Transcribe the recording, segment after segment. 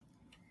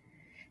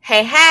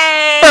Hey,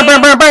 hey!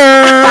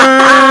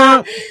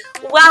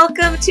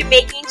 Welcome to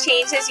Making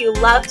Changes You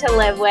Love to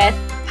Live With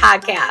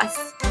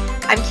podcast.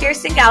 I'm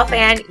Kirsten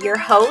Gelfand, your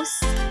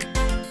host.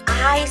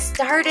 I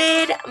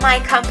started my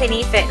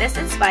company, Fitness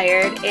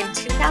Inspired, in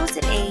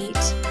 2008.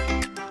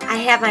 I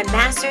have my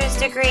master's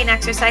degree in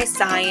exercise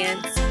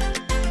science.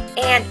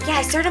 And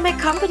I started my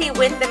company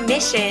with the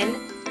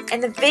mission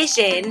and the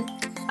vision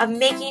of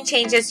making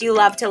changes you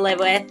love to live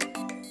with.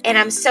 And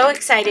I'm so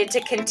excited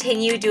to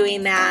continue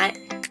doing that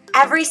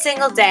every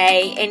single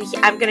day. And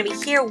I'm going to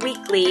be here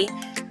weekly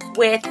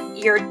with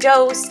your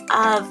dose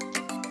of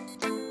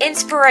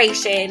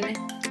inspiration,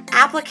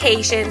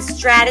 applications,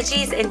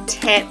 strategies, and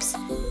tips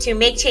to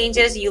make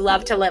changes you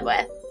love to live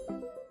with.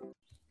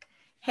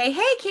 Hey,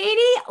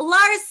 Katie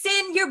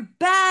Larson, you're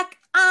back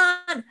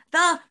on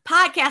the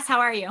podcast.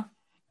 How are you?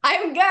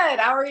 I'm good.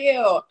 How are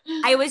you?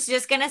 I was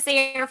just going to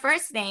say her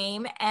first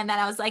name, and then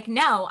I was like,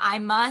 no, I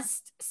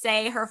must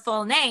say her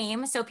full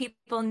name so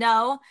people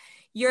know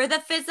you're the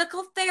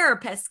physical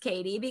therapist,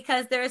 Katie,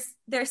 because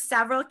there's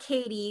several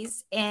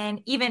Katies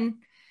even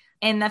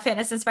in the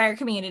Fitness Inspired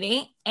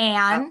community,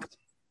 and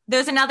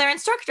there's another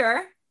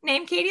instructor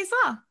named Katie as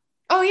well.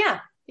 Oh,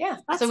 yeah. Yeah.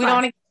 That's so we fun.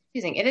 don't want to get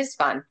confusing. It is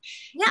fun.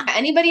 Yeah.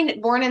 Anybody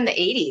born in the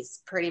 80s,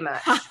 pretty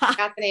much,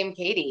 got the name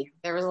Katie.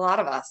 There was a lot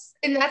of us.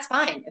 And that's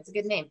fine. It's a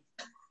good name.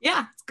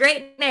 Yeah, it's a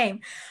great name.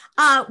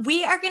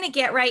 We are going to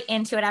get right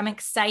into it. I'm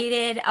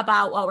excited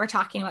about what we're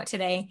talking about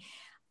today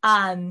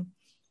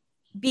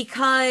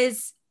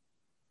because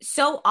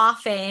so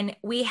often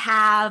we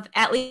have,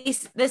 at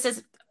least this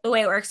is the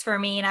way it works for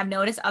me, and I've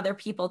noticed other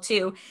people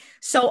too.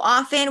 So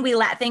often we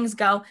let things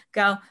go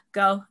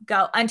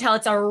until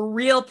it's a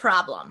real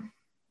problem.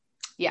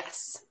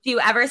 Yes. Do you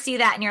ever see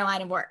that in your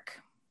line of work?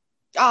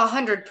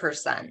 100%.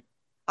 100%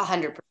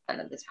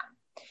 of the time.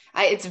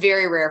 It's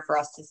very rare for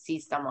us to see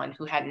someone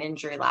who had an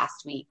injury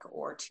last week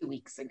or 2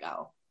 weeks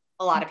ago.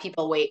 A lot of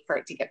people wait for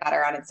it to get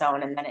better on its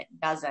own, and then it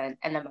doesn't.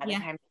 And then by the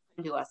time it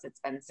comes to us, it's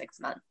been 6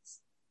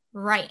 months.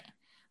 Right.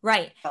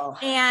 So.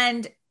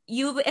 And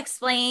you've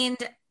explained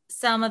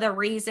some of the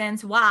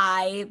reasons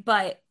why,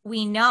 but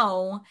we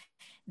know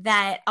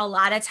that a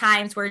lot of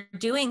times we're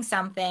doing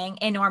something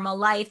in normal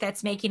life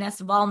that's making us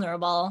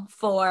vulnerable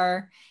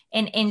for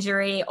an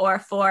injury or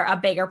for a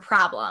bigger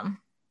problem.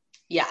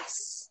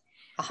 Yes.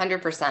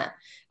 100%.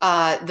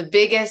 The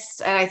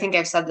biggest, and I think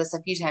I've said this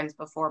a few times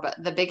before,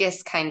 but the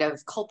biggest kind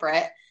of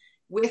culprit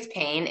with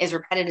pain is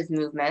repetitive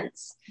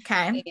movements.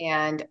 Okay.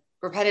 And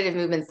repetitive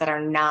movements that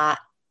are not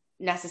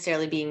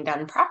necessarily being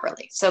done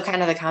properly. So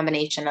kind of the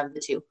combination of the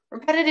two.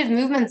 Repetitive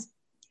movements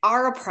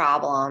are a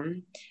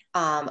problem,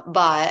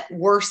 but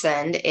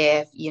worsened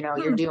if,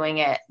 you're doing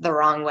it the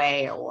wrong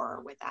way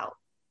or without.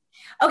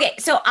 Okay.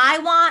 So I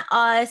want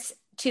us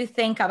to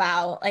think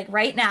about, like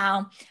right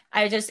now,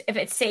 if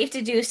it's safe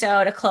to do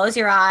so, to close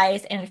your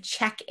eyes and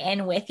check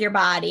in with your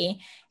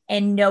body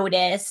and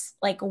notice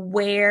like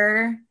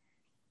where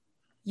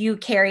you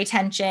carry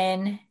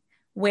tension,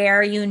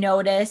 where you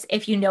notice,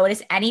 if you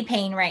notice any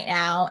pain right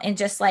now, and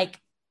just like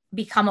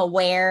become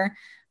aware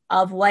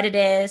of what it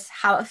is,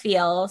 how it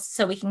feels,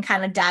 so we can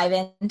kind of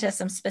dive into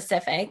some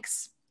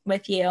specifics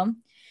with you.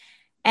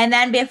 And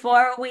then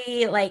before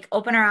we like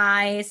open our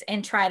eyes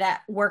and try to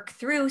work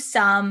through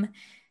some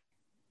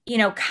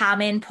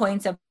common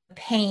points of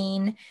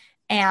pain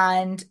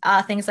and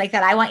things like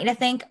that, I want you to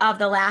think of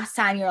the last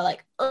time you were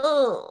like,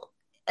 oh,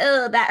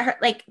 that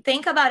hurt. Like,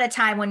 think about a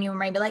time when you were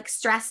maybe like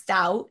stressed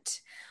out,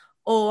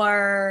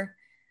 or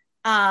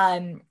at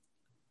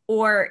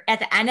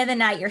the end of the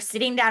night, you're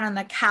sitting down on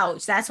the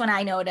couch. That's when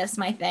I notice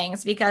my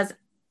things, because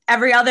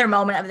every other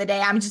moment of the day,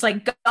 I'm just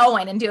like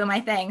going and doing my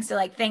thing. So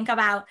like, think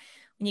about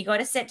when you go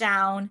to sit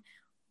down,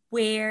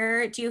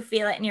 where do you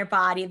feel it in your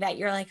body that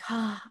you're like,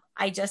 oh,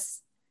 I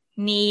just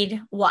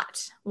need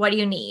what? What do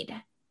you need?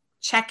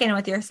 Check in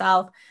with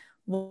yourself.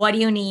 What do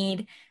you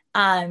need?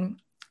 And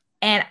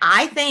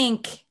I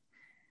think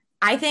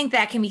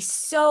that can be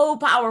so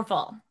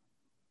powerful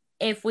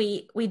if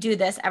we do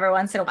this every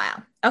once in a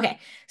while. Okay.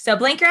 So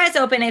blink your eyes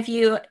open if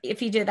you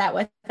do that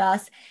with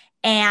us.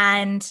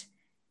 And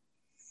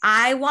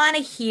I want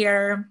to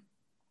hear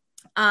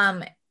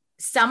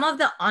some of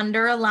the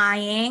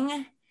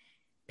underlying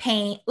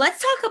pain.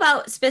 Let's talk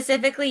about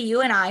specifically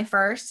you and I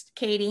first,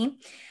 Katie.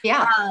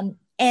 Yeah.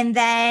 And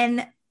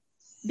then,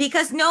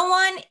 because no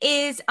one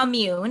is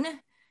immune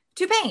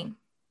to pain.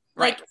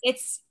 Right. Like,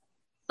 it's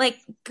like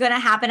going to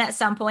happen at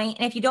some point.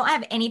 And if you don't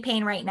have any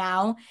pain right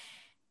now,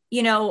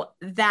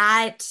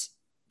 that,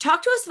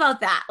 talk to us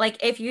about that.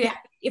 Like, if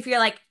you're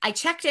like, I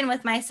checked in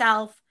with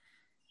myself,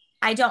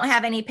 I don't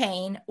have any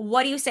pain.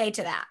 What do you say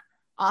to that?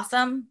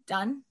 Awesome.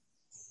 Done.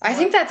 I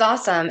think that's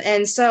awesome.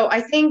 And so I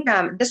think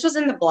this was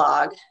in the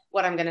blog,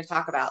 what I'm going to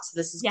talk about. So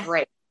this is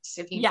great.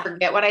 If you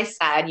forget what I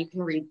said, you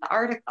can read the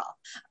article.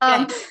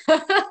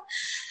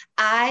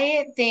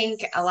 I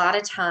think a lot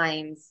of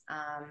times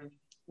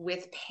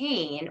with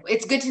pain,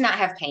 it's good to not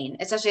have pain,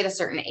 especially at a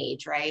certain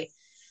age, right?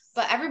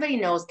 But everybody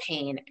knows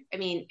pain. I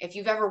mean, if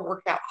you've ever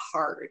worked out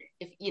hard,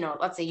 if,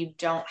 let's say you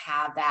don't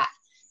have that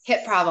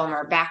hip problem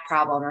or back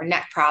problem or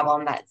neck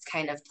problem that's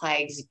kind of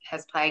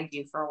has plagued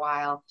you for a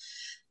while,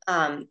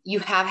 you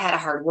have had a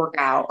hard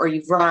workout or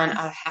you've run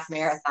a half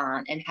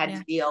marathon and had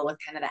to deal with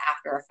kind of the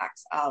after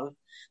effects of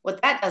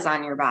what that does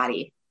on your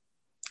body.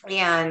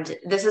 And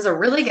this is a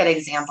really good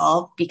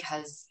example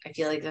because I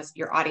feel like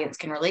your audience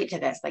can relate to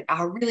this. Like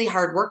a really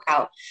hard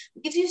workout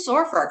leaves you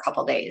sore for a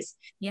couple days.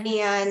 Yeah.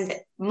 And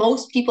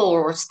most people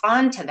will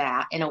respond to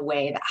that in a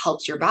way that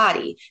helps your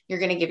body. You're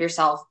going to give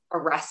yourself a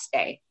rest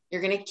day.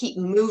 You're going to keep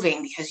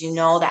moving because you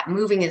know that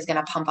moving is going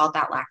to pump out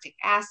that lactic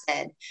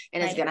acid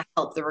and it's going to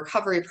help the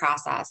recovery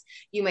process.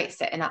 You might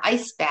sit in an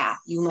ice bath.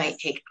 You might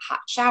take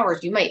hot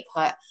showers. You might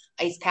put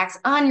ice packs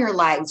on your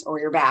legs or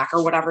your back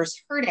or whatever's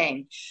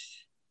hurting.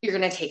 You're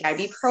going to take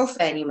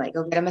ibuprofen. You might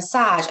go get a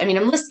massage. I mean,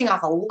 I'm listing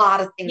off a lot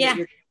of things that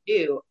you're going to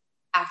do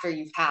after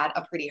you've had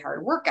a pretty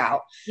hard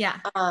workout. Yeah.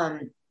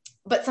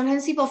 But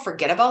sometimes people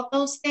forget about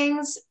those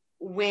things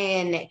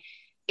when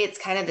it's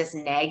kind of this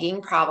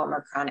nagging problem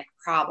or chronic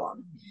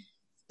problem.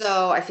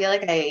 So I feel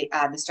like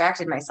I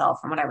distracted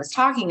myself from what I was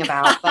talking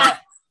about, but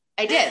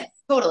I did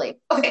totally.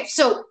 Okay.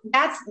 So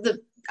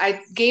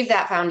I gave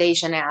that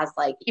foundation as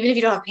like, even if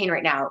you don't have pain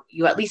right now,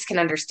 you at least can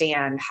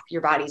understand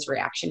your body's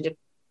reaction to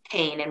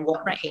pain and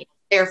what pain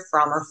they're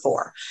from or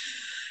for.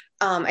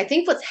 I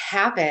think what's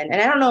happened, and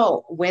I don't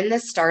know when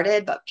this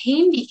started, but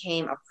pain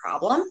became a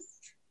problem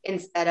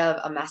instead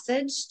of a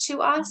message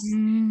to us.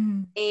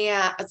 And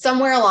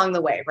somewhere along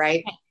the way,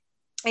 right?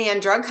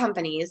 And drug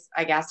companies,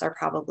 I guess, are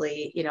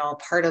probably,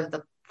 part of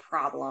the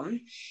problem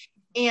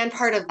and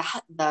part of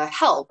the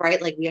help, right?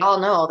 Like we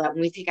all know that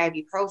when we take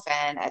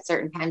ibuprofen at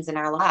certain times in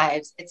our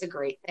lives, it's a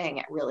great thing.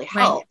 It really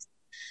helps.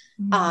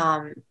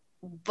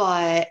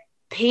 But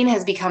pain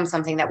has become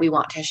something that we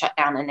want to shut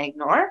down and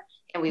ignore,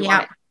 and we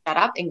want it to shut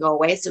up and go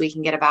away so we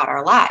can get about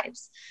our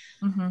lives.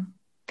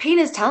 Pain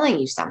is telling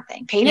you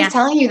something. Pain is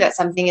telling you that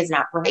something is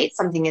not right.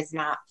 Something is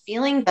not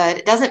feeling good.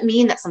 It doesn't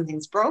mean that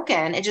something's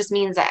broken. It just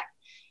means that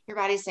your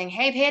body's saying,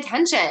 hey, pay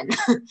attention.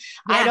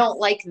 I don't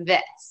like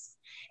this.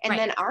 And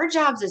then our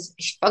jobs as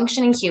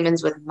functioning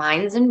humans with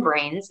minds and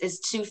brains is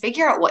to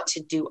figure out what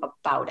to do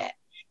about it.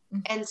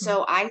 And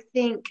so I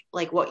think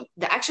like what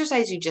the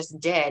exercise you just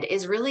did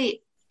is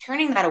really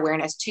turning that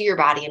awareness to your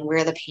body and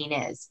where the pain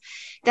is.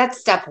 That's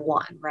step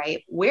one,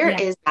 right? Where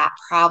is that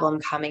problem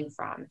coming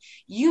from?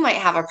 You might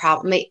have a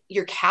problem.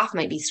 Your calf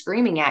might be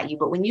screaming at you,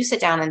 but when you sit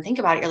down and think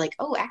about it, you're like,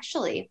 oh,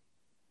 actually,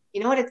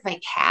 you know what? It's my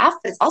calf.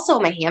 It's also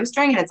my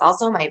hamstring and it's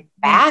also my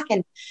back.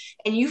 And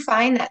you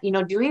find that,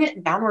 doing it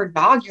in downward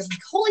dog, you're like,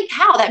 holy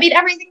cow, that made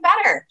everything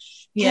better.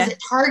 Because it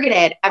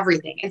targeted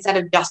everything instead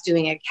of just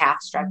doing a calf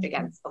stretch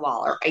against the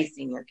wall or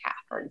icing your calf,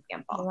 for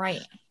example.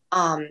 Right.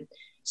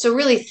 So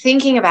really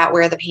thinking about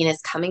where the pain is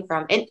coming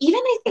from. And even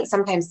I think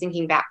sometimes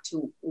thinking back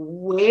to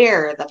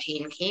where the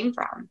pain came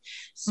from.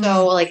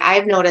 So like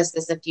I've noticed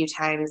this a few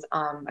times.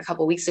 A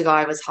couple of weeks ago,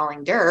 I was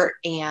hauling dirt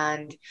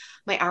and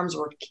my arms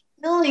were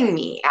killing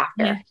me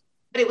after.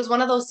 But it was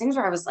one of those things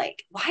where I was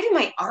like, why do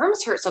my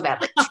arms hurt so bad?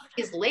 Like 2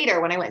 days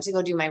later when I went to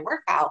go do my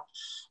workout,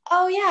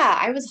 oh yeah,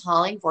 I was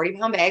hauling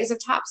 40-pound bags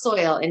of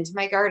topsoil into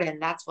my garden.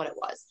 That's what it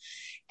was.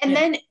 And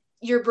then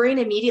your brain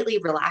immediately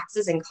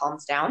relaxes and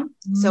calms down.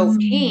 So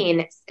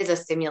pain is a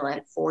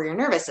stimulant for your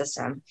nervous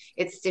system.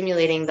 It's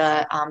stimulating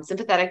the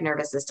sympathetic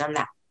nervous system,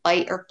 that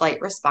fight or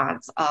flight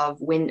response of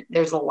when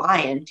there's a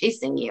lion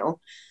chasing you.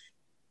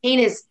 Pain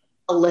is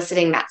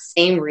eliciting that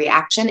same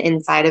reaction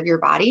inside of your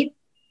body.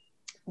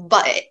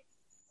 But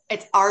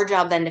it's our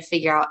job then to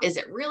figure out, is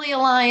it really a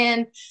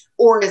lion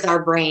or is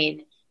our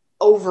brain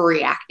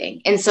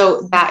overreacting? And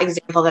so that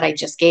example that I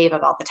just gave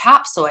about the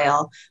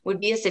topsoil would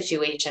be a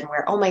situation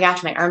where, oh my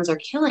gosh, my arms are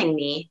killing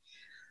me.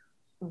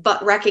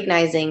 But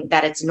recognizing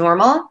that it's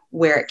normal,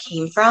 where it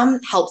came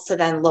from, helps to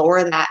then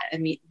lower that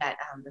immune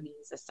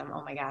system.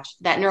 Oh my gosh,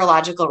 that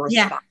neurological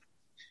response.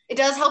 It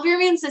does help your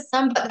immune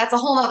system, but that's a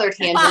whole other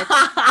tangent.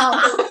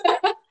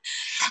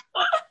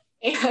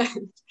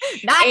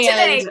 Not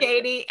today,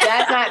 Katie.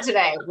 That's not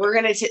today. We're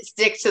going to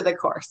stick to the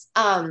course.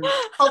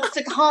 Helps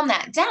to calm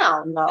that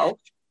down though.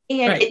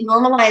 And it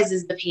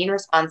normalizes the pain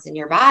response in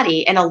your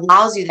body and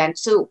allows you then.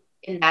 So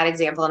in that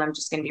example, and I'm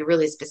just going to be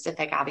really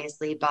specific,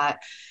 obviously, but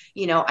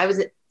I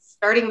was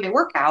starting my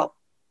workout.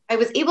 I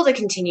was able to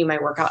continue my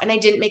workout and I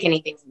didn't make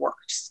anything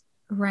worse.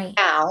 Right.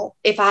 Now,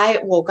 if I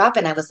woke up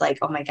and I was like,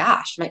 oh my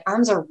gosh, my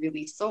arms are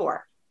really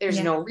sore. There's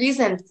no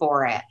reason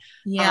for it.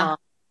 Yeah.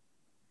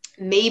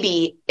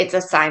 Maybe it's a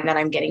sign that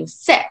I'm getting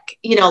sick.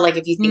 Like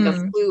if you think of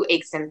flu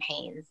aches and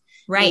pains.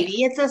 Right.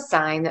 Maybe it's a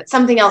sign that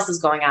something else is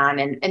going on.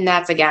 And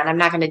that's, again, I'm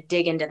not going to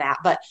dig into that,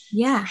 but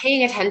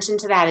paying attention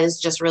to that is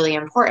just really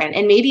important.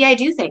 And maybe I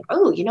do think,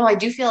 oh, I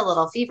do feel a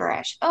little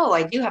feverish. Oh,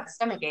 I do have a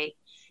stomach ache.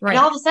 Right. And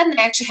all of a sudden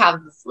I actually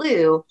have the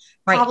flu,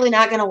 probably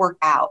not going to work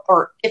out.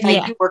 Or if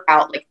I do work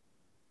out, like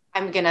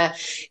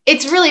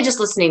it's really just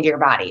listening to your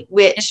body,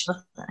 which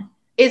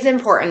is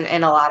important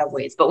in a lot of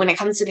ways. But when it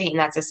comes to pain,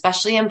 that's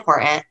especially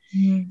important.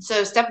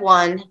 So step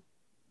one,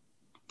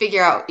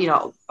 figure out,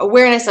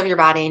 awareness of your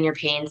body and your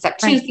pain. Step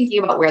 2, Right.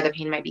 thinking about where the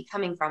pain might be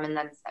coming from. And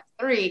then step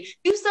 3,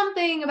 do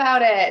something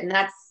about it. And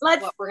that's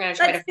what we're going to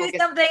try to Let's do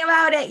focus. something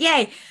about it.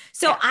 Yay.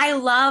 So Yeah. I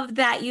love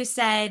that you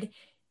said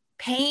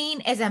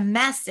pain is a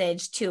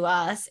message to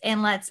us,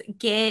 and let's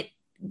get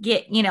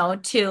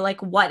to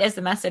like, what is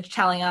the message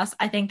telling us?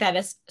 I think that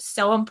is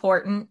so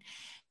important.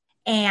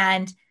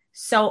 And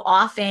so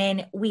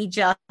often we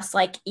just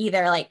like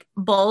either like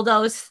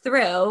bulldoze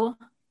through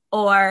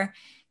or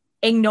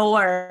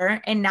ignore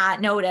and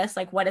not notice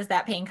like, what is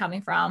that pain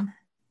coming from?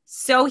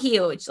 So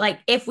huge. Like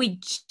if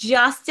we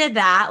just did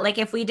that, like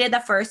if we did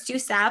the first 2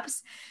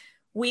 steps,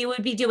 we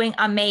would be doing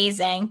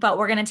amazing. But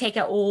we're going to take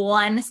it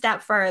one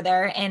step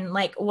further. And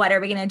like, what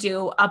are we going to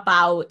do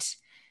about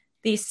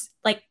these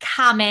like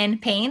common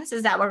pains?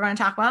 Is that what we're going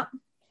to talk about?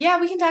 Yeah,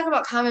 we can talk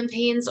about common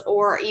pains,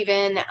 or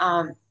even,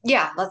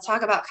 let's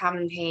talk about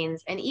common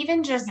pains. And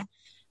even just,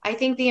 I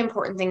think the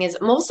important thing is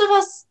most of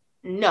us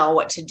know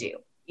what to do.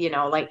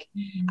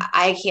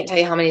 I can't tell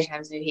you how many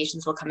times new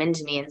patients will come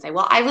into me and say,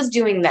 well, I was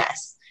doing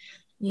this.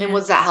 Yeah. And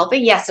was that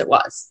helping? Yes, it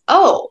was.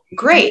 Oh,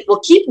 great. Well,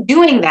 keep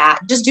doing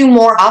that. Just do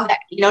more of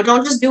it.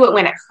 Don't just do it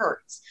when it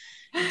hurts.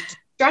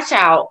 Stretch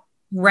out,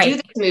 Right. do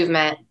this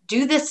movement,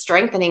 do this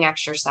strengthening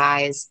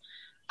exercise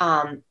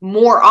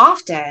more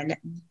often,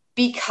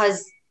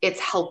 because it's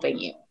helping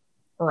you.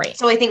 Right.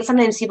 So I think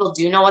sometimes people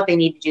do know what they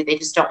need to do. They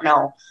just don't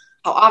know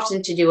how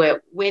often to do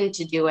it, when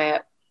to do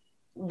it,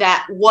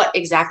 what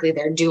exactly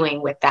they're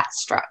doing with that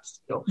stretch.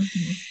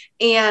 Mm-hmm.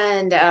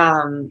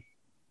 And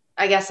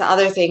I guess the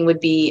other thing would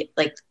be,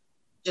 like,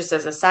 just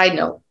as a side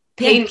note,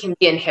 pain can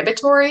be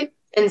inhibitory.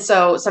 And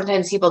so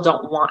sometimes people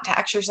don't want to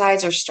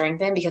exercise or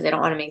strengthen because they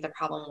don't want to make the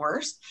problem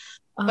worse.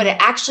 But it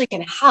actually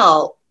can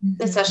help,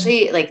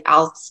 especially like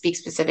I'll speak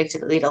specific to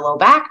the low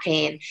back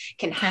pain,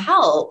 can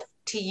help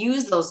to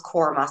use those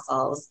core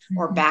muscles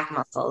or back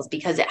muscles,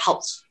 because it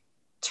helps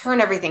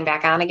turn everything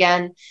back on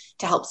again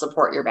to help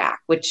support your back,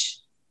 which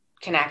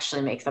can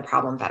actually make the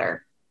problem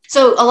better.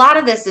 So a lot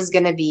of this is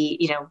going to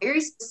be,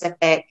 very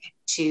specific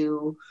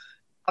to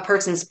a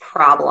person's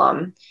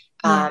problem.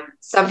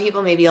 Some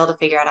people may be able to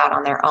figure it out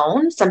on their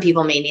own. Some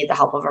people may need the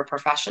help of a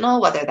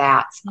professional, whether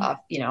that's a,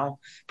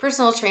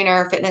 personal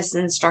trainer, fitness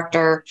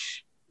instructor,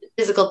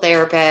 physical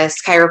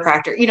therapist,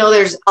 chiropractor.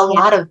 There's a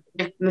lot of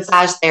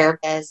massage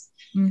therapists,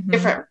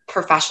 different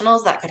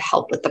professionals that could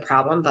help with the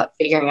problem, but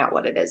figuring out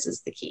what it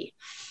is the key.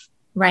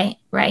 Right.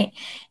 Right.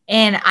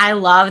 And I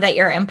love that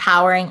you're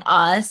empowering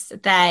us.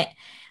 That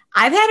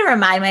I've had to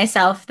remind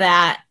myself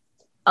that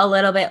a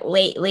little bit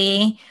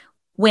lately,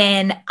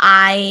 when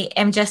I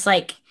am just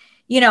like,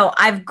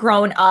 I've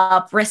grown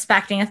up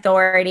respecting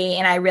authority,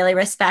 and I really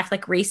respect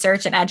like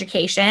research and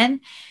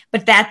education.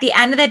 But at the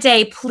end of the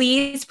day,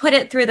 please put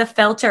it through the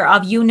filter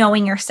of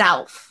knowing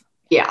yourself.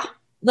 Yeah.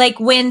 Like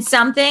when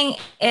something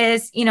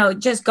is,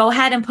 just go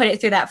ahead and put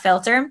it through that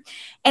filter.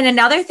 And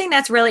another thing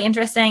that's really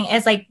interesting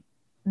is like,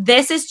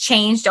 this has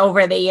changed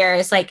over the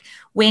years. Like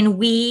when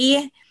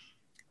we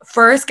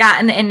first got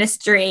in the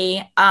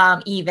industry,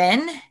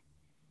 even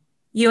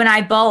you and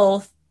I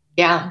both,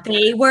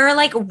 they were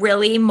like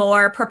really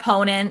more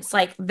proponents,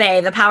 like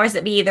the powers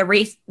that be,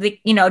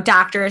 the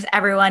doctors,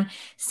 everyone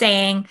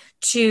saying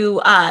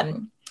to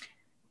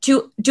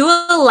do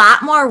a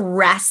lot more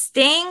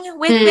resting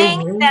with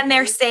things than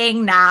they're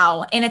saying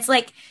now. And it's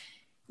like,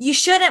 you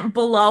shouldn't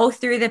blow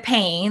through the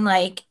pain,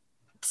 like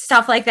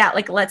stuff like that.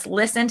 Like, let's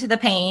listen to the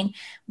pain.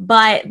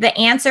 But the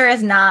answer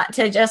is not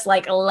to just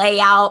like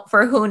lay out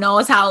for who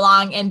knows how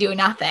long and do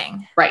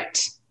nothing.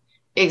 Right.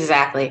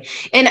 Exactly.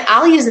 And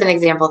I'll use an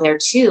example there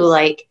too.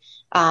 Like,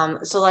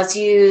 so let's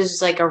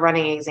use like a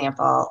running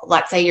example.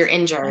 Let's say you're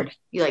injured.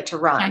 You like to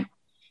run.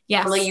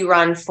 Yes. Normally you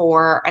run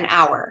for an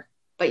hour,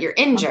 but you're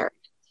injured.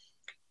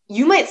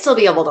 You might still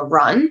be able to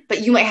run,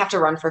 but you might have to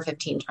run for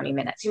 15, 20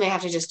 minutes. You might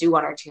have to just do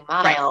 1 or 2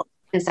 miles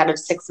instead of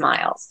 6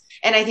 miles.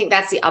 And I think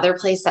that's the other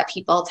place that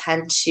people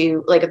tend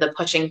to, like, the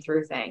pushing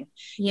through thing.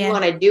 You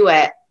want to do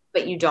it,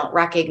 but you don't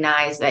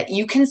recognize that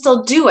you can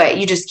still do it.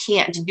 You just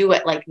can't do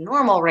it like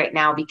normal right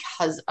now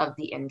because of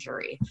the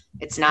injury.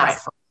 It's not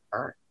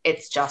forever.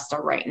 It's just a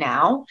right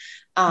now.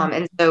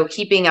 And so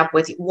keeping up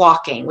with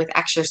walking, with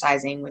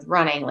exercising, with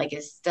running, like,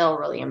 is still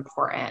really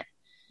important.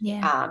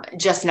 Yeah.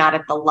 Just not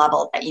at the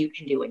level that you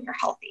can do when you're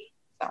healthy.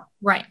 So.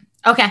 Right.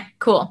 Okay,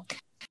 cool.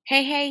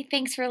 Hey,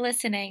 thanks for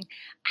listening.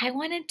 I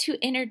wanted to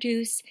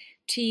introduce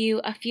to you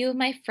a few of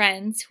my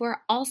friends who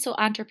are also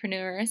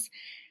entrepreneurs,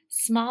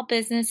 small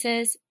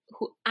businesses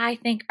who I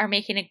think are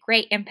making a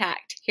great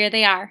impact. Here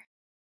they are.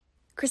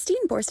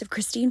 Christine Borst of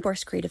Christine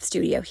Borst Creative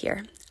Studio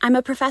here. I'm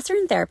a professor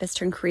and therapist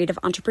turned creative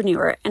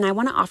entrepreneur, and I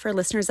want to offer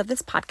listeners of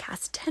this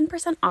podcast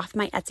 10% off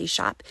my Etsy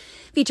shop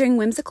featuring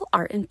whimsical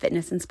art and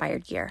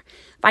fitness-inspired gear.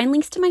 Find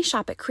links to my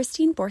shop at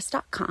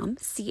christineborst.com,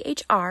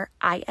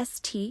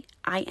 CHRISTINE,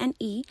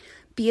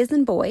 B as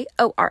in boy,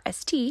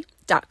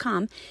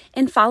 ORST.com,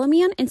 and follow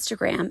me on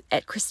Instagram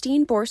at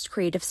Christine Borst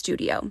Creative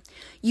Studio.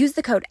 Use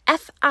the code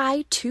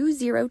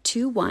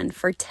FI2021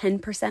 for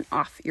 10%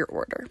 off your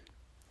order.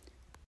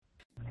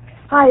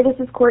 Hi, this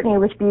is Courtney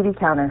with Beauty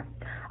Counter.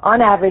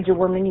 On average, a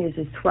woman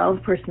uses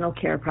 12 personal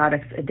care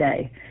products a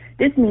day.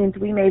 This means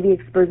we may be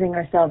exposing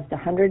ourselves to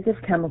hundreds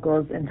of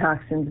chemicals and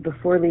toxins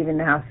before leaving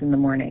the house in the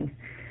morning.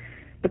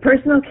 The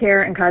personal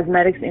care and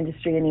cosmetics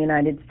industry in the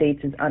United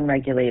States is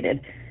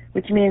unregulated,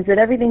 which means that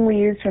everything we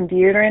use from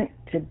deodorant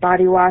to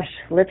body wash,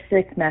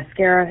 lipstick,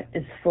 mascara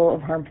is full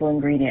of harmful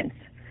ingredients.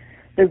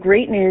 The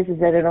great news is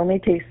that it only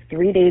takes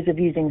 3 days of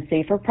using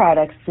safer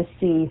products to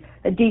see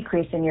a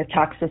decrease in your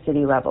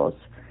toxicity levels.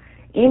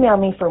 Email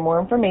me for more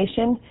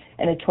information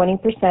and a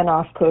 20%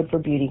 off code for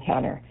Beauty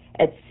Counter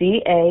at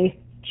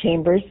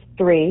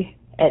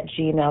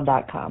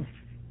cachambers3@gmail.com.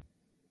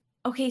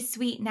 Okay,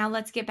 sweet. Now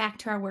let's get back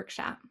to our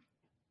workshop.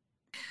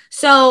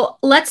 So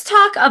let's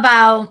talk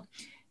about,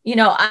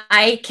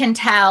 I can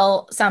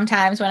tell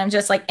sometimes when I'm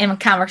just like in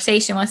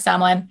conversation with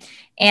someone,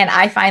 and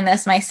I find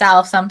this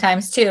myself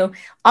sometimes too,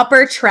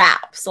 upper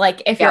traps.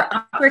 Like if you're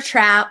upper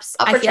traps,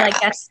 I feel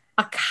like that's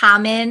a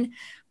common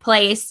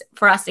place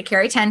for us to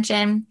carry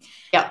tension.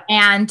 Yep.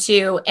 And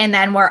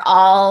then we're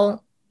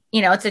all,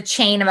 it's a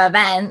chain of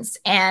events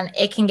and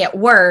it can get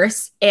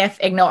worse if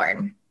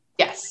ignored.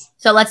 Yes.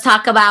 So let's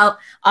talk about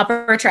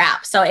upper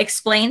traps. So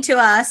explain to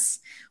us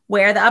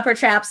where the upper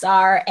traps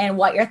are and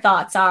what your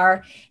thoughts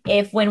are.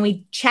 If when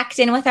we checked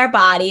in with our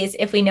bodies,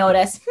 if we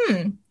notice,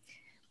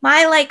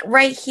 my like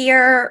right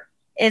here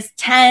is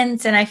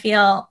tense and I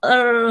feel,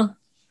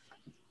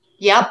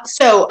 Yep.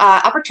 So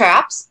upper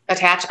traps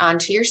attach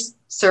onto your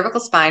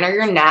cervical spine or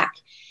your neck,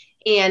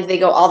 and they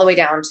go all the way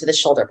down to the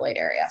shoulder blade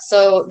area.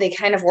 So they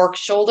kind of work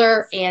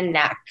shoulder and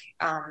neck.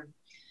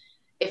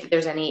 If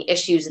there's any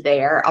issues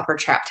there, upper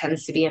trap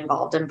tends to be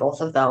involved in both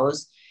of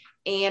those.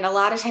 And a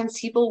lot of times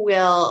people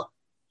will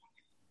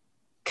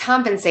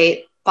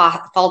compensate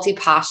faulty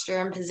posture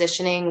and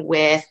positioning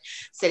with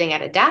sitting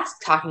at a desk,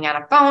 talking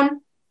on a phone,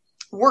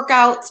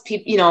 workouts.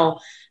 People,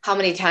 how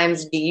many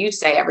times do you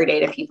say every day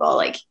to people,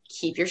 like,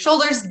 keep your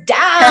shoulders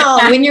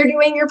down when you're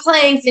doing your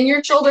planks and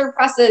your shoulder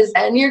presses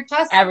and your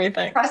chest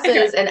everything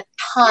presses and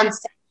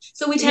constant.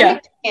 So we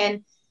tend to put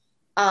in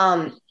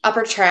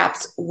upper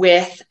traps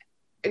with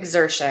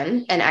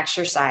exertion and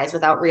exercise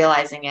without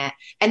realizing it.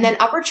 And then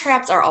upper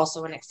traps are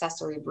also an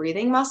accessory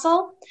breathing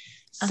muscle.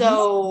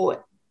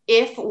 So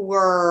if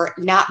we're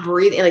not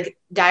breathing, like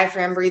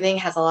diaphragm breathing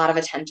has a lot of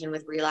attention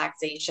with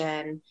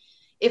relaxation.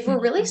 If we're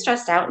really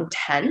stressed out and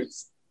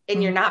tense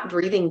and you're not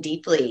breathing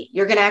deeply,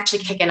 you're going to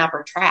actually kick in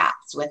upper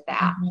traps with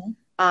that.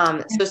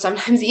 So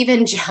sometimes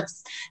even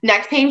just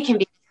neck pain can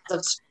be because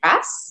of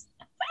stress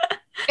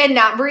and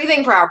not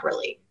breathing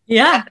properly.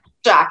 Yeah. That's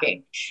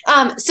shocking.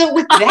 So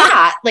with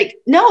that,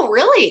 no,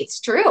 really, it's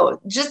true.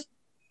 Just,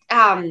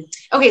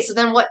 okay. So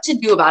then what to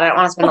do about it? I don't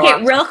want to spend a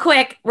lot. Real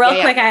quick.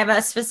 I have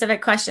a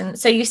specific question.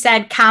 So you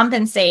said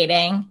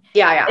compensating.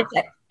 Yeah.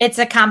 It's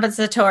a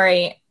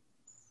compensatory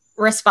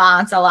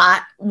response a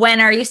lot.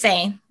 When are you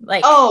saying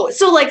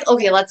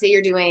okay, let's say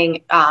you're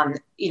doing,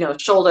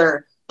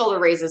 shoulder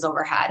raises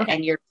overhead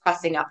and you're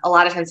pressing up. A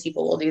lot of times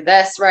people will do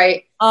this,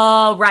 right?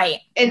 Oh,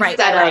 right.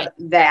 Instead of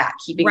that,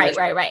 keeping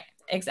right.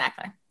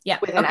 Exactly. Yeah.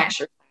 With an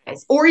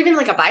exercise. Or even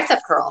like a bicep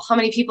curl. How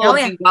many people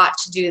do you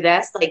watch do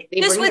this? Like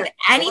they just with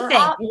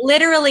anything,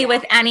 literally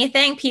with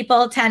anything,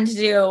 people tend to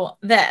do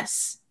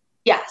this.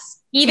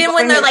 Yes. Even people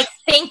when they're like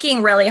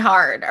thinking really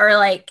hard or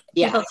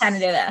people tend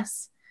to do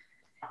this.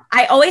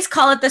 I always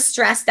call it the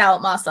stressed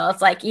out muscle.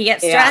 It's like you get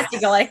stressed,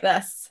 you go like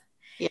this.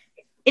 Yeah.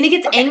 And it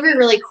gets angry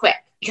really quick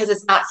because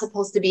it's not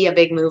supposed to be a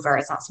big mover.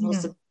 It's not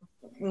supposed to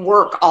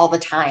work all the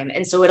time.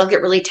 And so it'll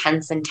get really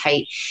tense and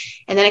tight.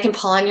 And then it can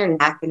pull on your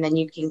neck and then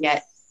you can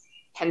get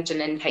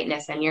tension and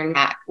tightness in your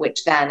neck,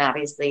 which then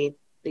obviously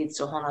leads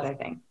to a whole other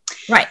thing.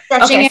 Right.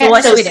 Stretching so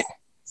what should we do?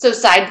 So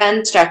side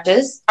bend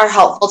stretches are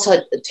helpful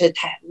to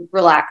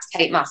relax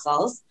tight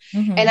muscles.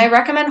 And I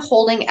recommend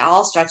holding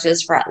all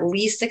stretches for at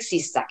least 60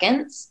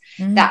 seconds.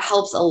 That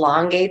helps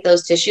elongate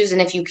those tissues.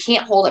 And if you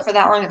can't hold it for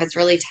that long, if it's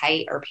really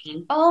tight or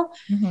painful,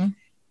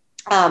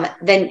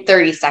 then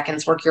 30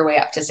 seconds, work your way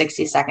up to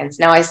 60 seconds.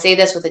 Now I say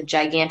this with a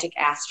gigantic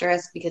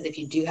asterisk because if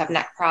you do have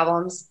neck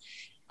problems,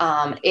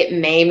 it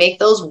may make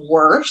those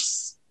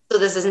worse. So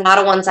this is not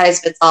a one size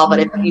fits all, but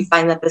if you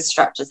find that this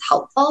stretch is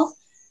helpful,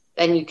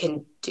 then you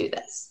can do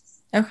this.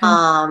 Okay.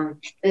 And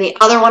the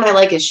other one I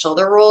like is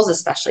shoulder rolls,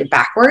 especially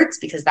backwards,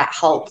 because that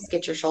helps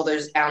get your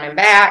shoulders down and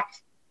back.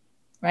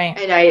 Right.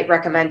 And I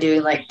recommend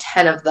doing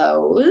 10 of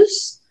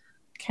those.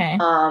 Okay.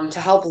 To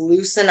help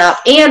loosen up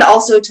and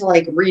also to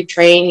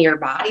retrain your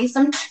body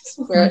sometimes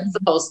where it's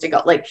supposed to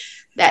go.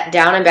 That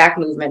down and back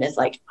movement is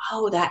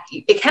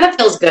it kind of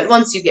feels good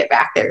once you get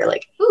back there. You're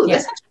like, ooh,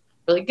 this is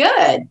really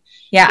good.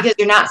 Yeah. Because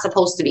you're not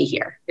supposed to be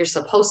here. You're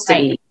supposed to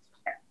be here.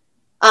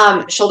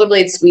 Shoulder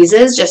blade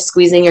squeezes, just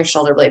squeezing your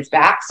shoulder blades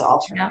back. So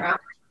I'll turn around.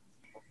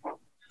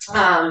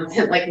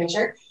 Like my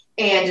shirt.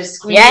 And just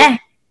squeeze. Yeah.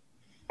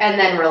 And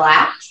then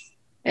relax.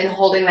 And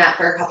holding that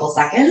for a couple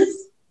seconds.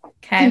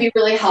 Can be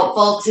really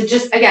helpful to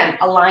just, again,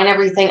 align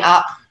everything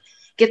up,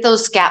 get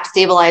those scap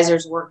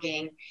stabilizers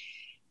working.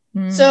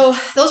 So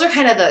those are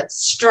kind of the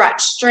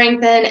stretch,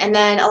 strengthen. And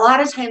then a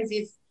lot of times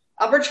these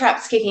upper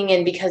traps kicking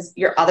in because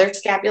your other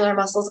scapular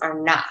muscles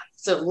are not.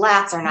 So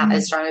lats are not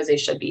as strong as they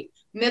should be.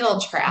 Middle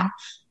trap,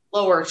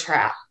 lower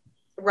trap,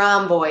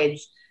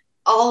 rhomboids,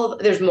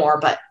 there's more,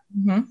 but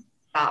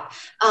stop.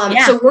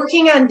 So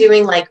working on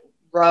doing like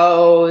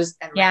rows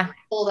and like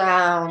pull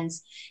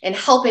downs and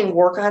helping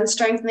work on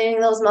strengthening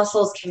those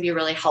muscles can be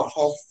really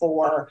helpful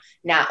for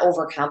not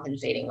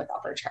overcompensating with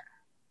upper trap.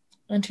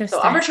 Interesting.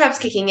 So upper trap's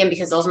kicking in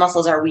because those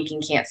muscles are weak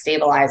and can't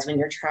stabilize when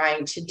you're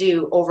trying to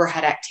do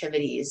overhead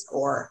activities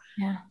or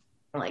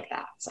like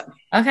that. So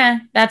okay,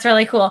 that's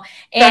really cool.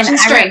 And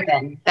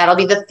strengthen. That'll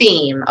be the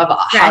theme of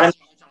how to manage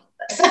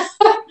this.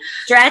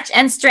 Stretch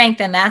and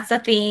strengthen. That's the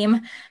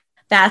theme.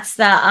 That's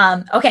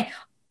the okay.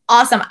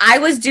 Awesome. I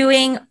was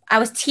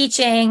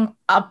teaching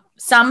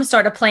some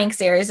sort of plank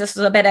series. This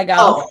was a bit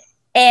ago.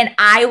 And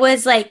I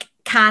was like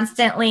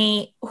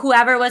constantly,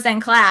 whoever was in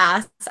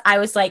class, I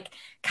was like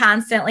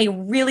constantly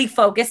really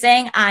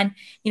focusing on,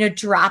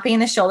 dropping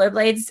the shoulder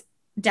blades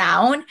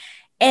down.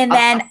 And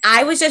then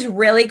I was just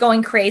really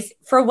going crazy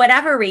for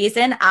whatever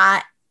reason.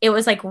 It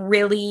was like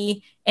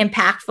really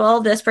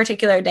impactful this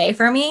particular day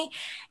for me.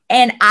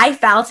 And I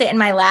felt it in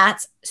my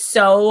lats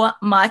so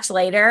much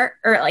later,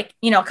 or like,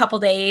 a couple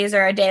days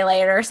or a day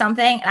later or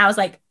something. And I was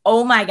like,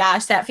 oh my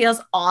gosh, that feels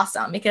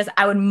awesome, because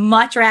I would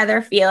much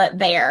rather feel it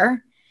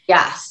there.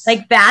 Yes.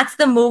 Like that's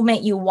the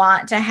movement you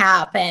want to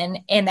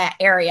happen in that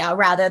area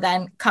rather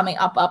than coming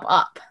up, up,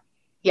 up.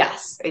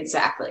 Yes,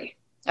 exactly.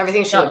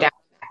 Everything should go down.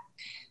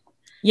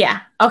 Yeah.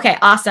 Okay.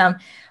 Awesome.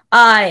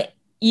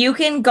 You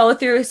can go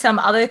through some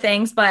other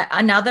things, but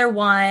another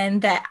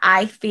one that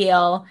I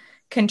feel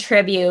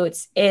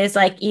contributes is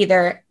like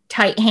either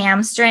tight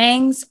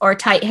hamstrings or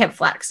tight hip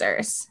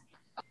flexors.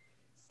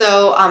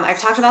 So I've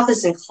talked about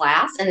this in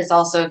class, and it's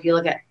also, if you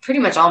look at pretty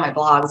much all my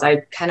blogs, I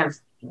kind of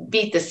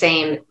beat the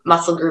same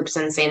muscle groups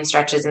and same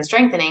stretches and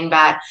strengthening,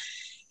 but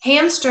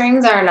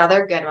hamstrings are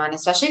another good one,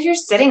 especially if you're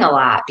sitting a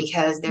lot,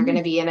 because they're going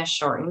to be in a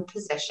shortened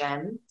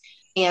position.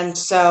 And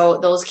so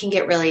those can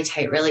get really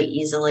tight really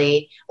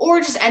easily, or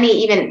just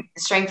any even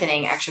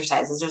strengthening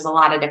exercises. There's a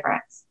lot of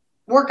different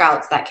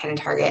workouts that can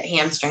target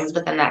hamstrings,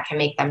 but then that can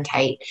make them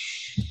tight.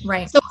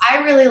 Right. So I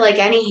really like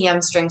any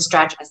hamstring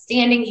stretch, a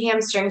standing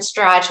hamstring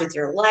stretch with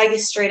your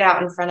legs straight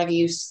out in front of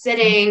you,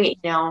 sitting,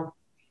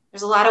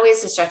 there's a lot of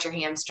ways to stretch your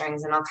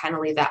hamstrings, and I'll kind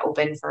of leave that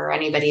open for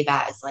anybody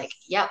that is like,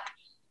 yep,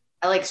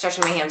 I like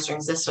stretching my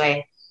hamstrings this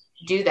way.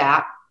 Do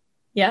that.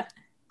 Yep.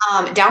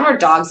 Downward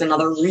dog's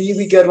another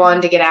really good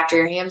one to get after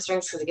your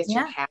hamstrings, because it gets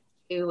your calf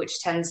too,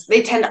 which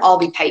they tend to all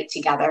be tight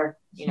together,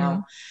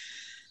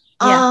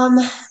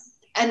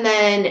 And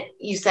then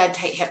you said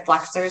tight hip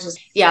flexors.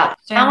 That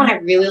one I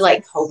really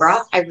like.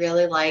 Cobra. I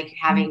really like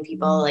having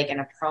people like in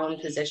a prone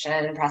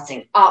position,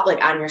 pressing up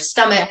like on your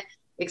stomach,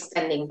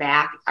 extending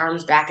back,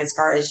 arms back as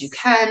far as you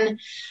can.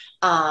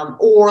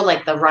 Or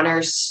like the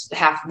runner's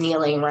half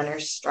kneeling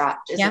runner's stretch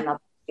is another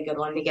good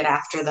one to get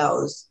after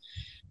those.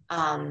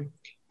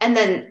 And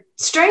then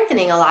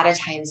strengthening, a lot of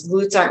times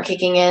glutes aren't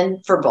kicking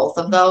in for both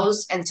of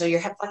those. And so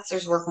your hip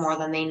flexors work more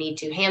than they need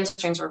to.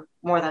 Hamstrings work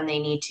more than they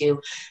need to.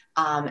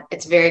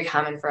 It's very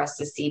common for us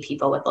to see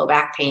people with low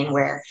back pain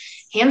where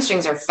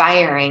hamstrings are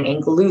firing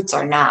and glutes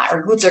are not,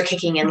 or glutes are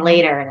kicking in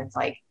later. And it's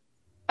like,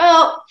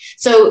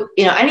 so,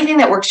 anything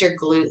that works your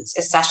glutes,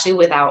 especially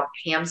without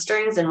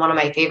hamstrings. And one of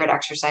my favorite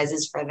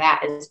exercises for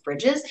that is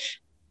bridges.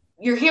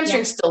 Your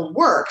hamstrings still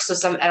work. So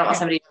I don't want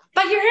somebody,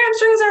 but your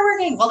hamstrings are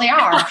working. Well, they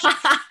are.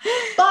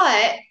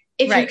 But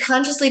if you're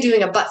consciously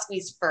doing a butt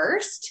squeeze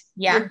first,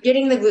 you're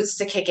getting the glutes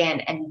to kick in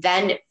and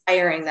then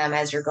firing them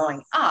as you're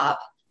going up.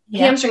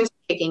 Hamstrings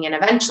are kicking in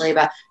eventually,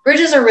 but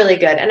bridges are really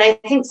good. And I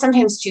think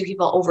sometimes too,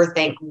 people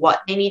overthink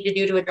what they need to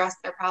do to address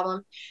their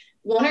problem.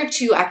 1 or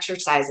 2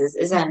 exercises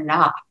is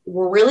enough.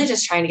 We're really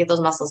just trying to get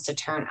those muscles to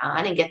turn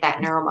on and get that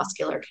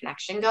neuromuscular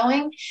connection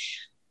going.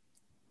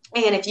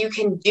 And if you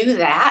can do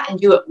that and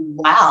do it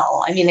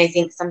well, I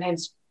think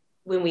sometimes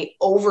when we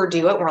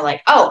overdo it, we're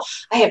like, I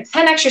have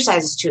 10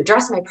 exercises to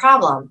address my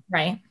problem.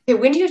 Right. Okay,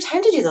 when do you have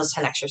time to do those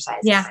 10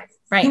 exercises? Yeah.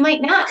 Right. You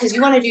might not, because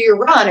you want to do your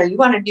run or you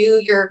want to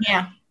do your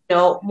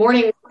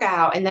morning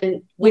workout. And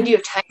then when do you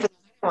have time for the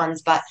other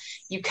ones? But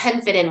you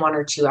can fit in 1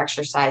 or 2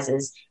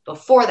 exercises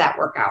before that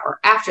workout or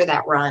after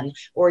that run,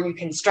 or you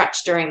can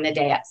stretch during the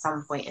day at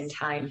some point in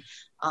time.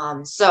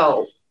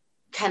 So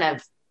kind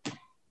of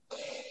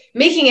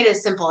making it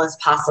as simple as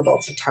possible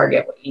to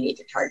target what you need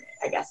to target,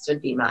 I guess,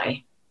 would be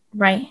my.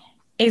 Right.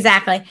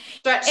 Exactly.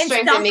 Stretch,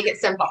 strength, and make it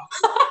simple.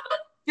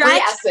 3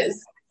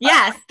 S's.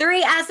 Yes.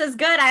 3 S's.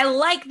 Good. I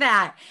like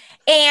that.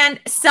 And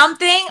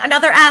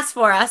another S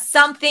for us,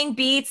 something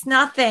beats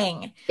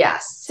nothing.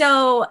 Yes.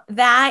 So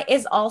that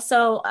is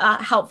also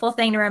a helpful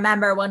thing to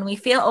remember when we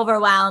feel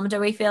overwhelmed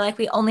or we feel like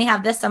we only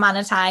have this amount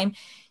of time,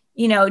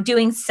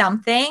 doing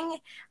something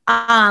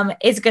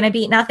is going to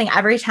beat nothing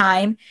every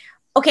time.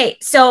 Okay.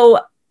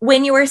 So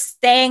when you were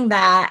saying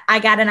that, I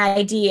got an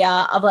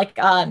idea of like,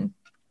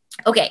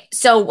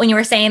 so when you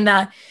were saying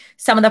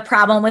some of the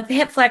problem with the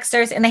hip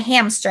flexors and the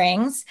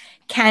hamstrings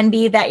can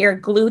be that your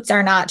glutes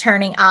are not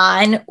turning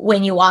on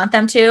when you want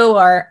them to,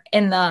 or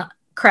in the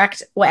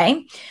correct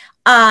way.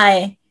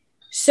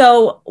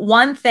 So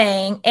one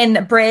thing, and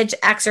the bridge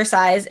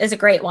exercise is a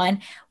great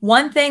one.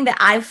 One thing that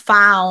I've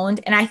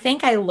found, and I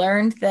think I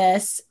learned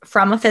this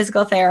from a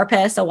physical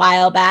therapist a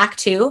while back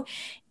too,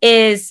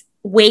 is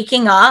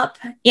waking up.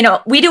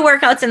 We do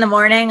workouts in the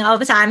morning all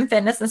the time,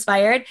 fitness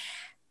inspired.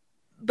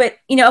 But,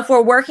 if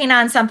we're working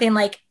on something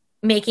like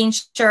making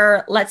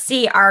sure, let's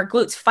see, our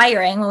glutes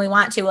firing when we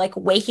want to, like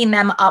waking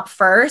them up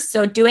first.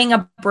 So doing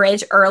a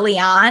bridge early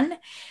on.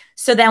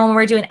 So then when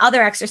we're doing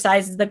other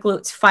exercises, the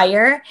glutes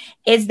fire.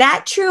 Is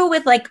that true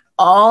with like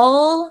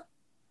all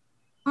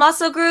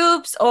muscle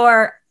groups,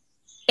 or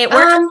it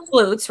works with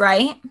glutes,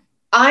 right?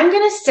 I'm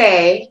going to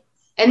say,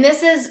 and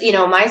this is,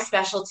 my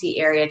specialty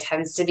area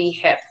tends to be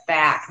hip,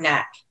 back,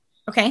 neck.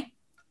 Okay.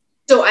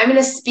 So I'm going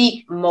to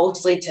speak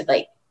mostly to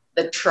like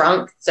the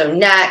trunk. So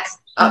neck,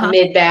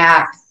 mid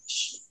back.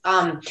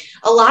 A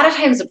lot of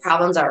times the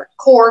problems are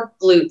core,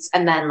 glutes,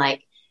 and then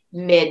like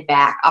mid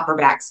back, upper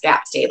back,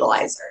 scap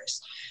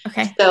stabilizers.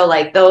 Okay. So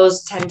like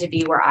those tend to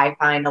be where I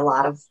find a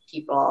lot of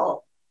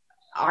people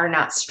are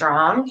not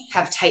strong,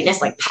 have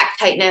tightness, like pec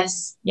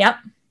tightness. Yep.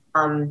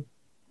 And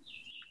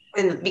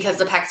because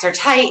the pecs are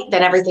tight,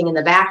 then everything in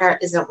the back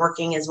isn't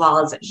working as well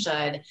as it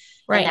should.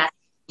 Right. And that's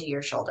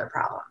your shoulder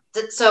problem.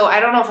 So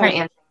I don't know if I'm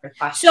answering your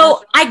question.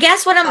 So I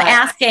guess what I'm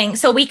asking,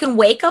 so we can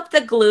wake up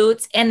the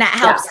glutes and that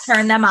helps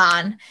turn them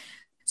on.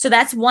 So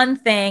that's one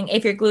thing.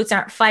 If your glutes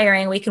aren't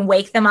firing, we can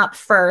wake them up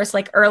first,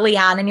 like early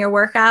on in your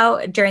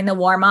workout during the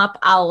warm up.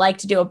 I'll like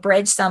to do a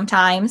bridge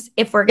sometimes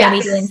if we're going to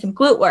be doing some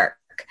glute work.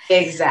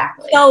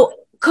 Exactly. So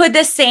could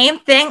the same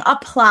thing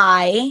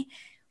apply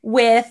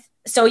with,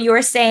 so you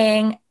were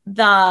saying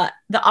the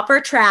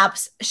upper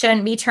traps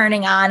shouldn't be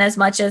turning on as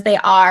much as they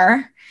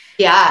are.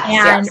 Yeah.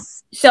 And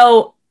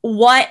so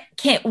what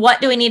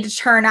do we need to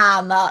turn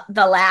on, the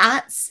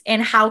lats,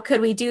 and how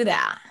could we do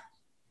that?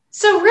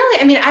 So really,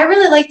 I mean, I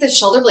really like the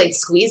shoulder blade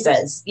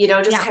squeezes,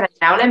 just kind of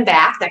down and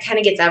back. That kind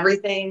of gets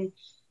everything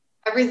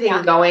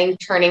going,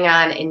 turning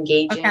on,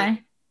 engaging.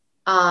 Okay.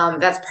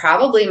 That's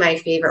probably my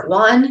favorite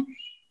one.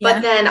 Yeah.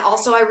 But then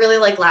also I really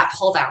like lat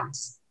pull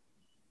downs.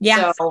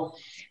 Yeah. So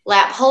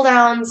lat pull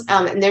downs,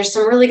 and there's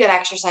some really good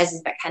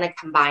exercises that kind of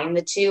combine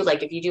the two.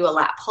 Like if you do a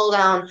lat pull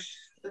down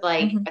with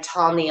like a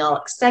tall kneel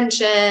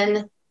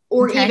extension,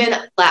 or even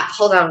lat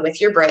pull down with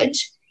your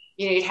bridge,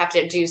 you'd have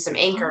to do some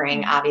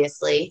anchoring,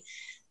 obviously.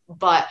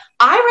 But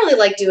I really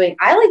like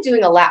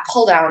doing a lat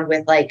pull down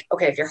with like,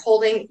 okay, if you're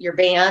holding your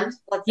band,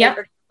 let's say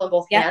on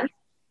both hands,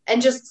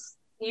 and just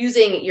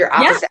using your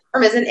opposite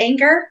arm as an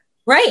anchor.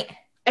 Right.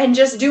 And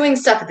just doing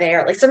stuff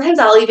there. Like sometimes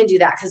I'll even do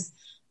that because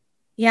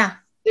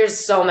there's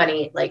so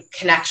many like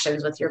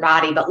connections with your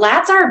body, but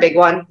lats are a big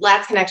one.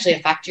 Lats can actually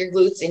affect your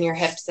glutes and your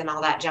hips and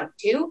all that junk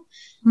too.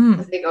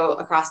 As they go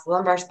across the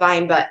lumbar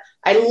spine. But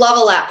I love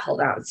a lat pull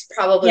down. It's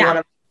probably one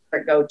of my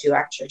favorite go-to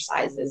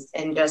exercises,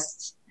 and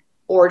just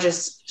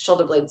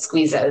shoulder blade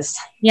squeezes.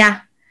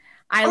 Yeah.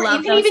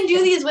 You can even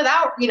do these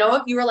without,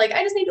 if you were like,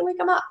 I just need to wake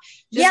them up.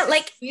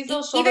 Like squeeze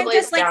those shoulder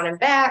blades down and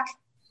back.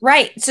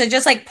 Right. So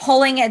just like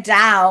pulling it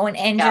down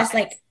and just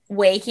like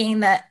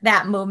waking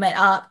that movement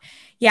up.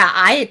 Yeah,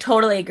 I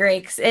totally agree.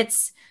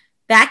 'Cause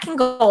that can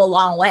go a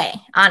long way,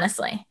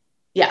 honestly.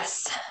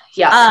 Yes.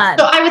 Yeah.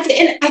 So I would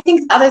say, and I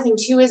think the other thing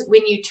too is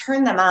when you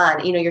turn them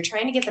on, you're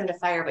trying to get them to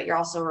fire, but you're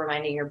also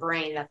reminding your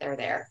brain that they're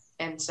there.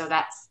 And so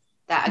that's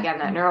that, again,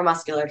 that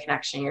neuromuscular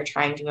connection, you're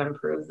trying to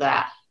improve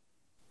that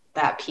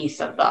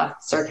piece of the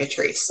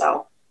circuitry.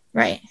 So.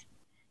 Right.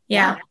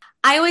 Yeah.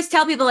 I always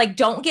tell people, like,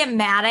 don't get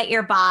mad at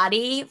your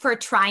body for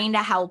trying to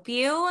help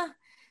you.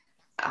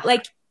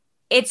 Like,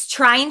 it's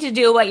trying to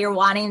do what you're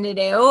wanting to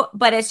do,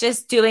 but it's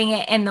just doing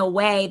it in the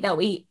way that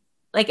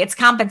it's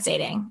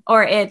compensating,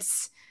 or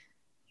it's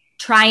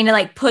trying to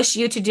like push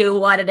you to do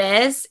what it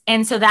is.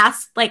 And so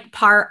that's like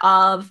part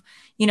of,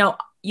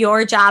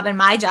 your job and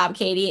my job,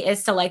 Katie,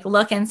 is to like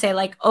look and say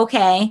like,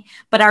 okay,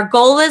 but our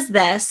goal is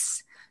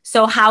this.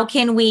 So how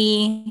can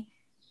we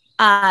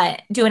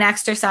do an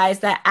exercise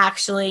that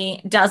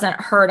actually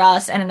doesn't hurt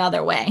us in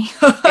another way?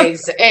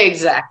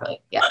 Exactly.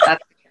 Yeah.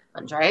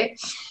 That's right.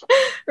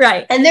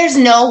 Right. And there's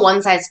no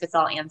one size fits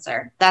all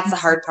answer. That's the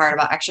hard part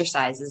about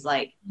exercise, is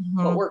like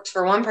what works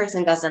for one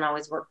person doesn't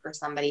always work for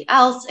somebody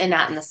else, and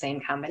not in the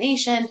same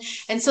combination.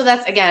 And so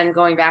that's, again,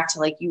 going back to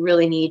like, you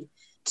really need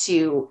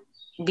to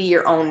be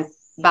your own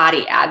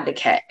body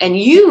advocate and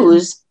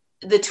use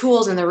the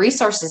tools and the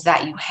resources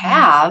that you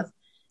have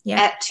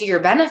to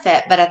your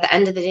benefit. But at the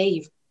end of the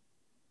day,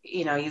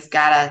 you've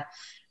got to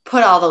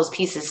put all those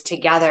pieces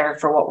together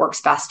for what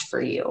works best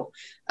for you.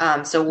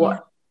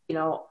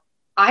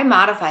 I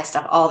modify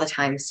stuff all the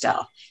time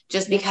still,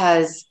 just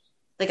because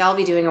like I'll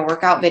be doing a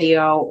workout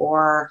video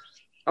or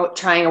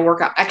trying a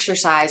workout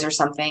exercise or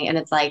something, and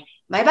it's like,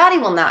 my body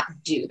will not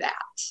do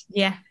that.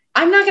 Yeah.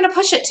 I'm not going to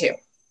push it to.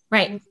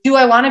 Right. Do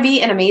I want to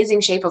be in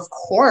amazing shape? Of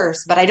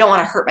course, but I don't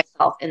want to hurt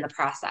myself in the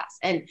process.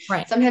 And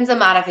sometimes a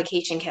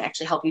modification can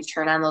actually help you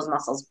turn on those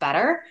muscles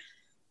better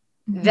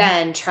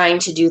than trying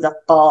to do the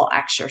full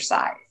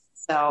exercise.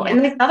 So,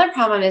 and the other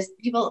problem is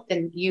people,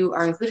 and you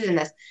are included in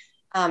this,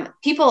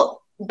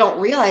 people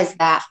don't realize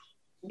that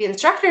the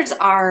instructors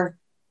are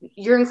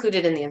you're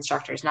included in the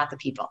instructors, not the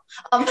people.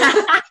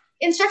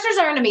 Instructors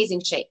are in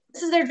amazing shape.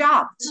 This is their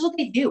job. This is what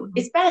they do.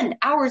 They spend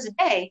hours a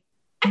day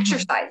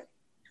exercising.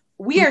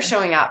 We are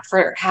showing up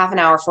for half an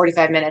hour,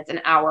 45 minutes, an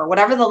hour,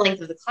 whatever the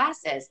length of the class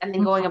is, and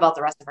then going about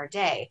the rest of our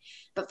day.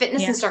 But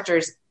fitness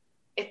instructors,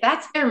 if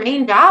that's their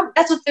main job,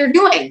 that's what they're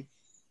doing.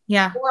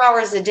 Yeah. 4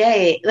 hours a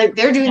day. Like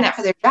they're doing that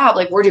for their job.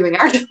 Like we're doing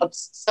our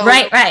jobs. So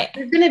right.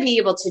 They're going to be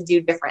able to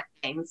do different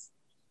things.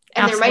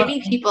 And there might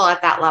be people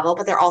at that level,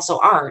 but there also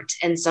aren't.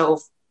 And so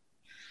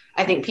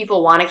I think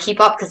people want to keep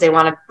up because they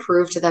want to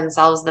prove to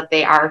themselves that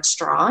they are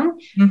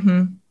strong.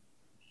 Mm-hmm.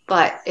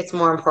 But it's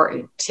more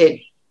important to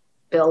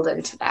build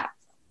into that.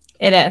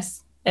 It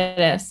is.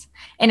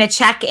 And to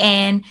check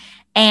in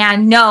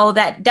and know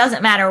that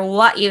doesn't matter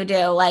what you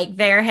do. Like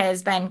there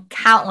has been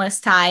countless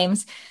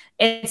times.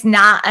 It's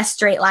not a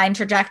straight line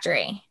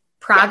trajectory.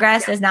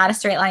 Progress is not a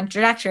straight line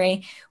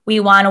trajectory. We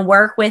want to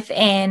work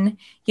within,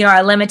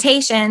 our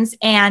limitations.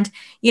 And,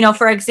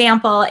 for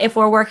example, if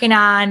we're working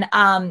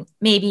on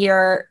maybe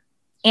your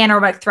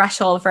anaerobic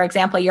threshold, for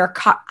example,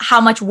 how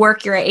much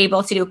work you're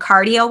able to do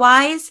cardio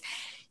wise,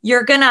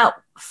 you're going to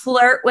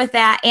flirt with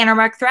that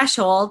anaerobic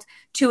threshold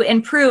to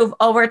improve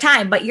over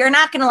time, but you're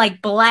not going to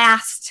like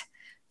blast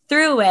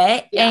through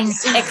it and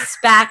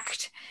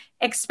expect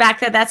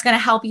that that's going to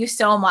help you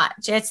so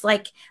much. It's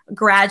like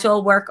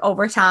gradual work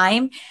over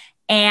time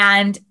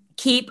and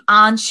keep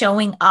on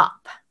showing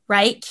up,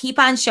 right? Keep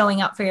on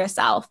showing up for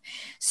yourself.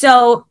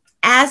 So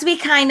as we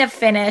kind of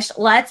finish,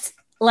 let's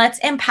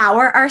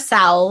empower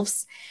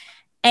ourselves.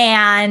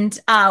 And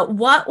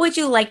what would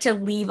you like to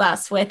leave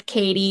us with,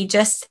 Katie?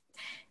 Just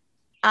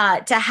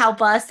to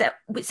help us,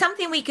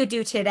 something we could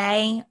do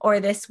today or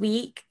this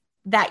week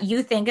that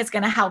you think is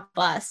going to help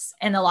us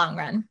in the long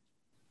run?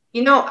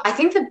 I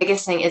think the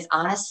biggest thing is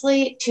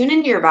honestly tune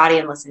into your body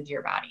and listen to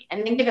your body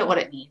and think of it what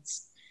it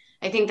needs.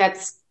 I think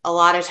that's a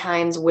lot of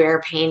times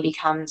where pain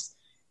becomes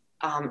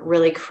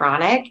really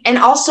chronic, and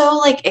also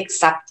like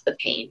accept the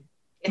pain.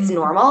 It's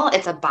normal.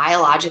 It's a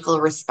biological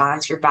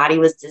response. Your body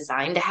was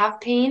designed to have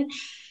pain.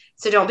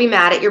 So don't be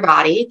mad at your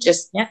body.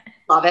 Just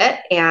love it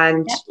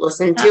and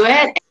listen to it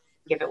and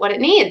give it what it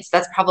needs.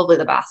 That's probably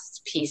the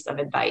best piece of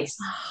advice.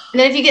 And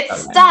then if you get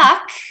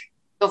stuck,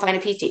 go find a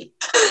PT.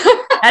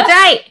 That's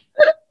right.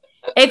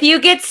 If you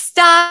get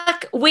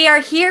stuck, we are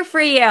here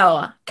for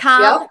you.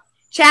 Come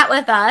chat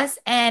with us,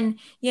 and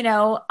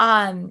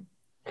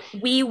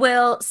we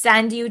will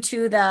send you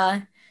to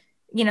the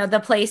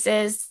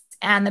places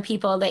and the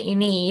people that you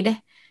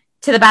need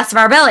to the best of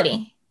our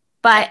ability.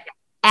 But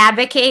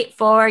advocate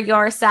for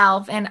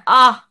yourself. And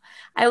I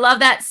love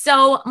that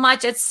so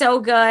much. It's so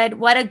good.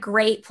 What a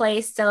great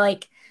place to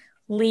like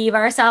leave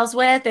ourselves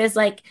with is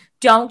like,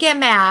 don't get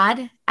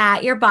mad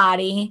at your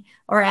body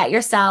or at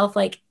yourself.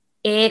 Like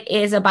it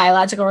is a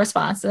biological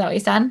response. Is that what you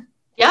said?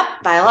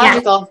 Yep.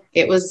 Biological.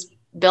 Yeah. It was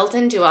built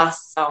into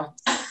us. So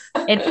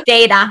it's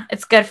data.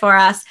 It's good for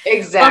us.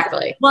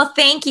 Exactly. Well,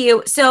 thank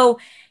you. So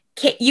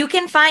you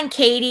can find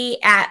Katie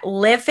at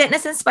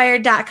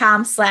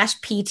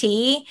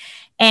livefitnessinspired.com/PT.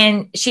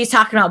 And she's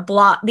talking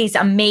about these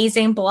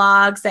amazing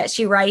blogs that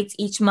she writes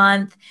each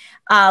month.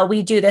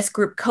 We do this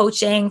group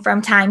coaching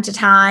from time to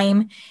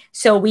time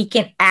so we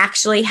can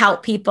actually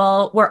help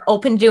people. We're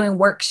open to doing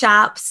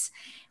workshops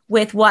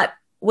with what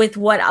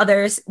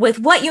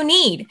you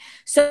need.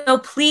 So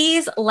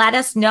please let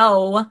us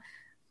know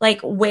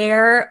like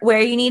where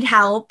you need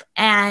help,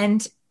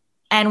 and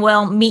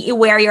we'll meet you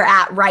where you're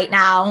at right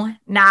now,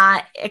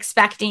 not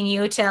expecting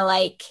you to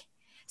like,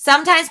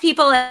 sometimes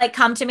people like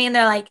come to me and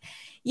they're like,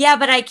 yeah,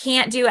 but I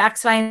can't do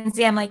X, Y, and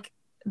Z. I'm like,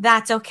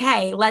 that's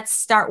okay. Let's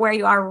start where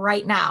you are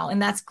right now.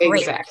 And that's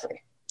great.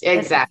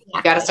 Exactly.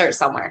 You got to start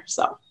somewhere.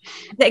 So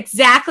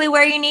exactly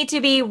where you need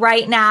to be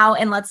right now.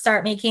 And let's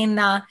start making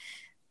the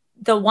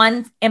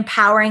one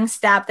empowering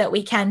step that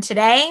we can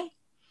today,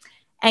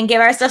 and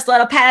give ourselves a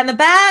little pat on the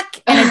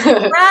back and a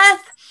deep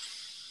breath.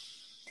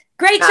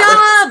 Great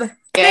job.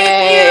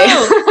 Thank you.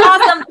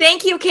 Awesome.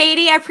 Thank you,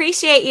 Katie. I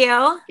appreciate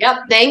you.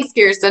 Yep. Thanks,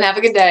 Kirsten. Have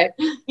a good day.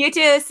 You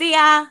too. See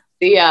ya.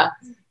 See ya.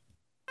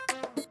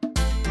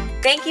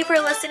 Thank you for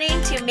listening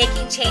to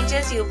Making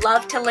Changes You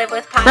Love to Live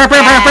With podcast.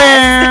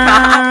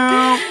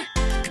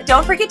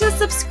 Don't forget to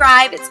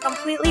subscribe. It's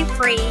completely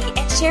free.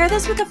 And share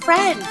this with a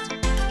friend.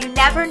 You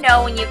never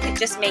know when you could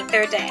just make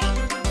their day.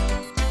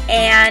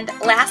 And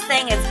last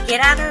thing is get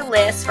on our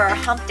list for our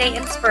hump day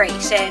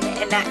inspiration.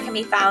 And that can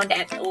be found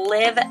at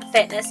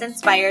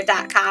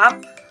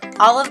livefitnessinspired.com.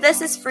 All of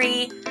this is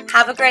free.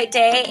 Have a great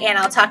day, and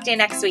I'll talk to you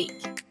next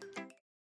week.